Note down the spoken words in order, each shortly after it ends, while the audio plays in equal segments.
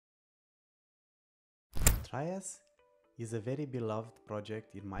Trias is a very beloved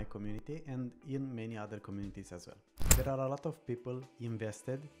project in my community and in many other communities as well. There are a lot of people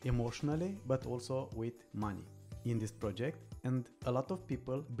invested emotionally but also with money in this project, and a lot of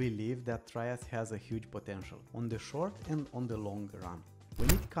people believe that Trias has a huge potential on the short and on the long run. When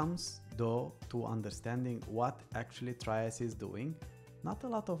it comes though to understanding what actually Trias is doing, not a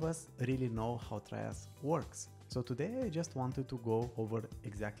lot of us really know how Trias works. So today I just wanted to go over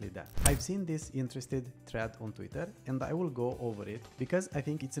exactly that. I've seen this interested thread on Twitter and I will go over it because I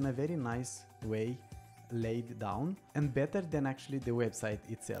think it's in a very nice way laid down and better than actually the website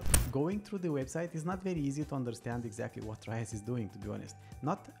itself. Going through the website is not very easy to understand exactly what Trias is doing, to be honest.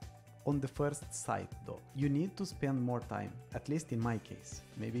 Not on the first sight though. You need to spend more time, at least in my case.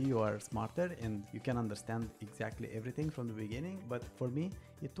 Maybe you are smarter and you can understand exactly everything from the beginning, but for me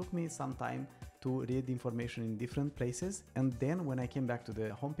it took me some time to read information in different places, and then when I came back to the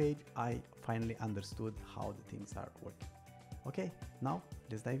homepage I finally understood how the things are working. Okay, now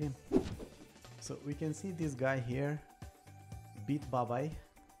let's dive in. So we can see this guy here, Beat Babai.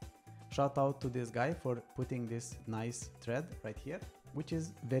 Shout out to this guy for putting this nice thread right here, which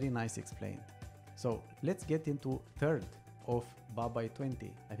is very nice explained. So let's get into third of Babai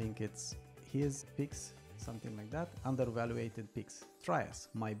 20. I think it's his picks, something like that, undervaluated picks. Trias,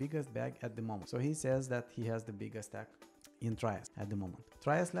 my biggest bag at the moment. So he says that he has the biggest stack in Trias at the moment.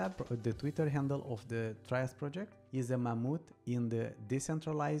 Trias Lab, the Twitter handle of the Trias project, is a mammoth in the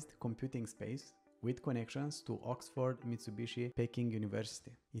decentralized computing space with connections to Oxford, Mitsubishi, Peking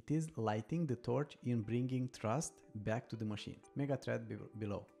University. It is lighting the torch in bringing trust back to the machine. Mega thread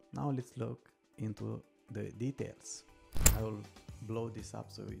below. Now let's look into the details. I will blow this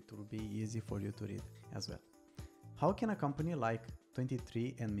up so it will be easy for you to read as well. How can a company like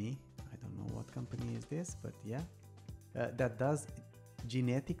 23andMe, I don't know what company is this, but yeah, that does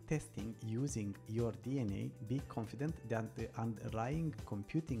genetic testing using your DNA, be confident that the underlying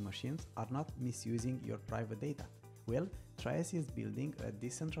computing machines are not misusing your private data? Well, Trias is building a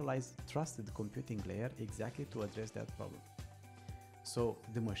decentralized trusted computing layer exactly to address that problem. So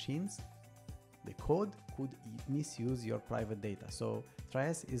the machines, the code could misuse your private data. So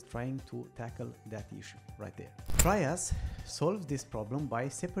Trias is trying to tackle that issue right there. Trias solves this problem by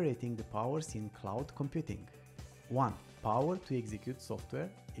separating the powers in cloud computing. 1. Power to execute software,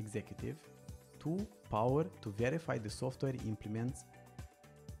 executive. 2. Power to verify the software implements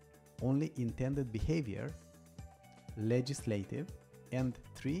only intended behavior, legislative. And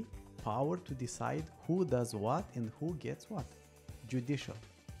 3. Power to decide who does what and who gets what, judicial.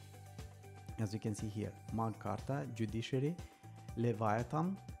 As you can see here, Magna, judiciary,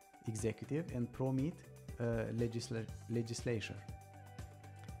 Leviathan, executive, and Promete, legislature.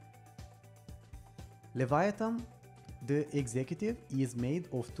 Leviathan, the executive, is made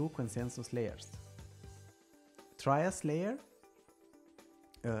of 2 consensus layers. Trias layer,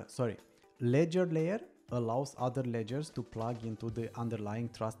 ledger layer allows other ledgers to plug into the underlying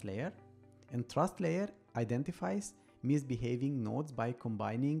trust layer, and trust layer identifies misbehaving nodes by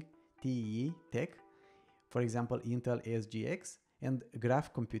combining TE tech, for example Intel SGX, and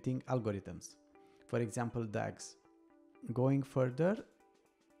graph computing algorithms, for example DAGs. Going further,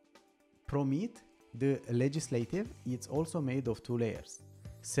 Promete, the legislative, it's also made of 2 layers.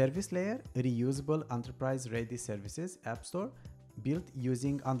 Service layer, reusable enterprise-ready services, App Store, built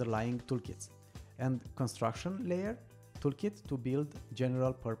using underlying toolkits. And construction layer, toolkit to build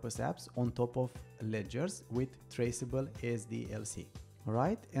general-purpose apps on top of ledgers with traceable SDLC.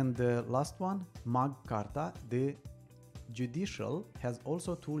 Alright, and the last one, Magna, the judicial, has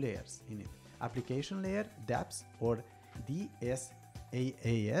also 2 layers in it. Application layer, dApps or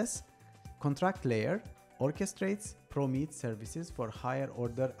DSAAS. Contract layer orchestrates Promete services for higher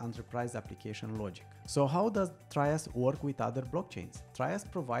order enterprise application logic. So how does Trias work with other blockchains? Trias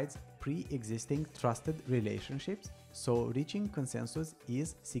provides pre-existing trusted relationships, so reaching consensus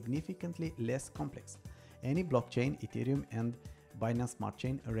is significantly less complex. Any blockchain, Ethereum and Binance Smart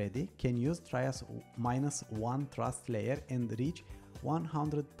Chain ready, can use Trias -1 trust layer and reach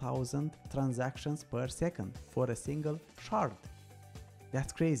 100,000 transactions per second for a single shard.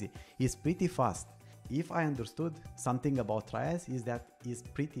 That's crazy. It's pretty fast. If I understood something about Trias, is that it's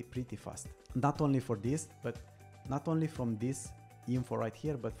pretty fast. Not only for this, but not only from this info right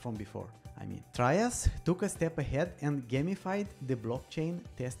here, but from before. I mean, Trias took a step ahead and gamified the blockchain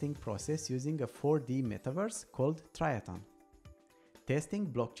testing process using a 4D metaverse called Triathlon. Testing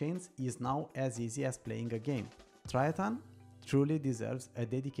blockchains is now as easy as playing a game. Triathlon truly deserves a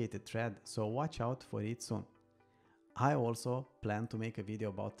dedicated thread, so watch out for it soon. I also plan to make a video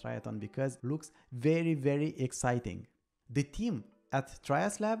about Triathlon because it looks very exciting. The team at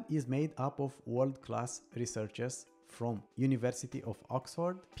Trias Lab is made up of world-class researchers from University of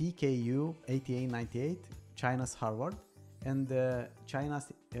Oxford, PKU 8898, China's Harvard, and China's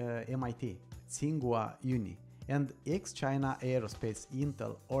MIT, Tsinghua Uni, and ex-China Aerospace,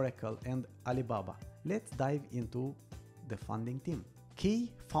 Intel, Oracle, and Alibaba. Let's dive into the funding team.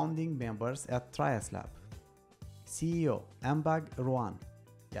 Key founding members at Trias Lab. CEO Ambag Ruan.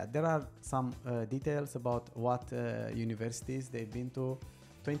 Yeah, there are some details about what universities they've been to,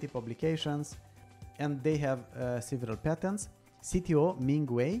 20 publications, and they have several patents. CTO Ming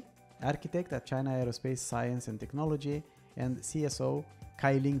Wei, architect at China Aerospace Science and Technology, and CSO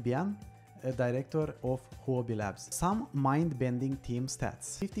Kailing Bian, director of Huobi Labs. Some mind-bending team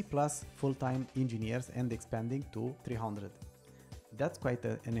stats: 50 plus full-time engineers and expanding to 300. That's quite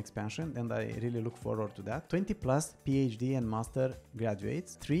an expansion, and I really look forward to that. 20 plus PhD and master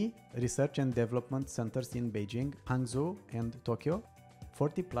graduates, 3 research and development centers in Beijing, Hangzhou, and Tokyo,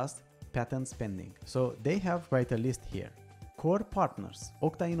 40 plus patents pending. So they have quite a list here. Core partners: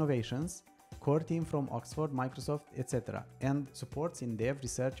 Okta Innovations, core team from Oxford, Microsoft, etc. and supports in dev,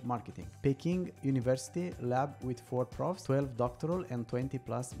 research, marketing. Peking University lab with 4 profs, 12 doctoral and 20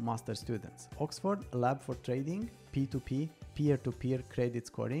 plus master students. Oxford lab for trading, P2P, peer-to-peer credit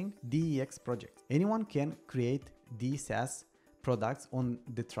scoring, DEX project. Anyone can create DSaaS products on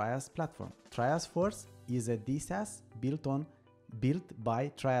the Trias platform. Trias Force is a DSaaS built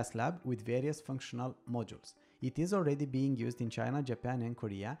by Trias Lab with various functional modules. It is already being used in China, Japan, and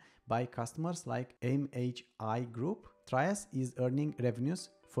Korea by customers like MHI Group. Trias is earning revenues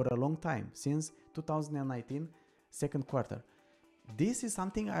for a long time, since 2019 second quarter. This is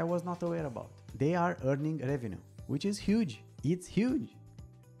something I was not aware about. They are earning revenue, which is huge. It's huge.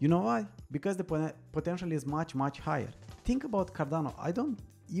 You know why? Because the potential is much, much higher. Think about Cardano. I don't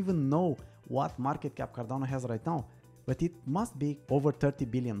even know what market cap Cardano has right now, but it must be over 30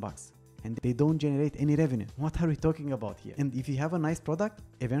 billion bucks. And they don't generate any revenue. What are we talking about here? And if you have a nice product,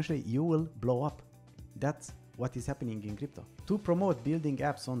 eventually you will blow up. That's what is happening in crypto. To promote building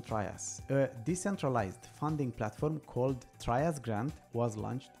apps on Trias, a decentralized funding platform called Trias Grant was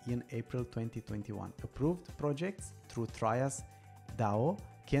launched in April 2021. Approved projects through Trias DAO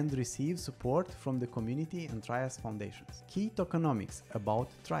can receive support from the community and Trias foundations. Key tokenomics about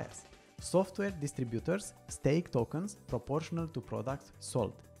Trias. Software distributors stake tokens proportional to products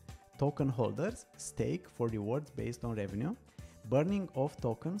sold. Token holders stake for rewards based on revenue. Burning of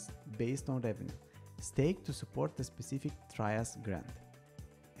tokens based on revenue. Stake to support the specific Trias grant.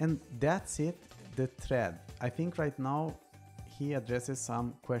 And that's it, the thread. I think right now he addresses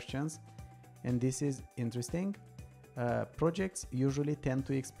some questions, and this is interesting. Projects usually tend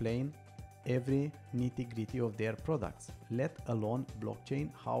to explain every nitty-gritty of their products, let alone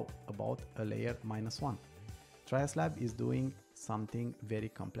blockchain. How about a layer -1? Trias Lab is doing something very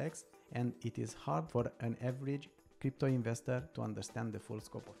complex, and it is hard for an average crypto investor to understand the full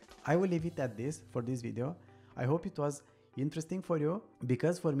scope of it. I will leave it at this for this video. I hope it was interesting for you,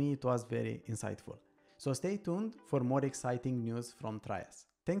 because for me it was very insightful. So stay tuned for more exciting news from Trias.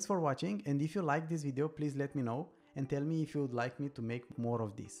 Thanks for watching, and if you like this video, please let me know and tell me if you would like me to make more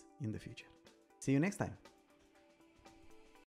of this in the future. See you next time.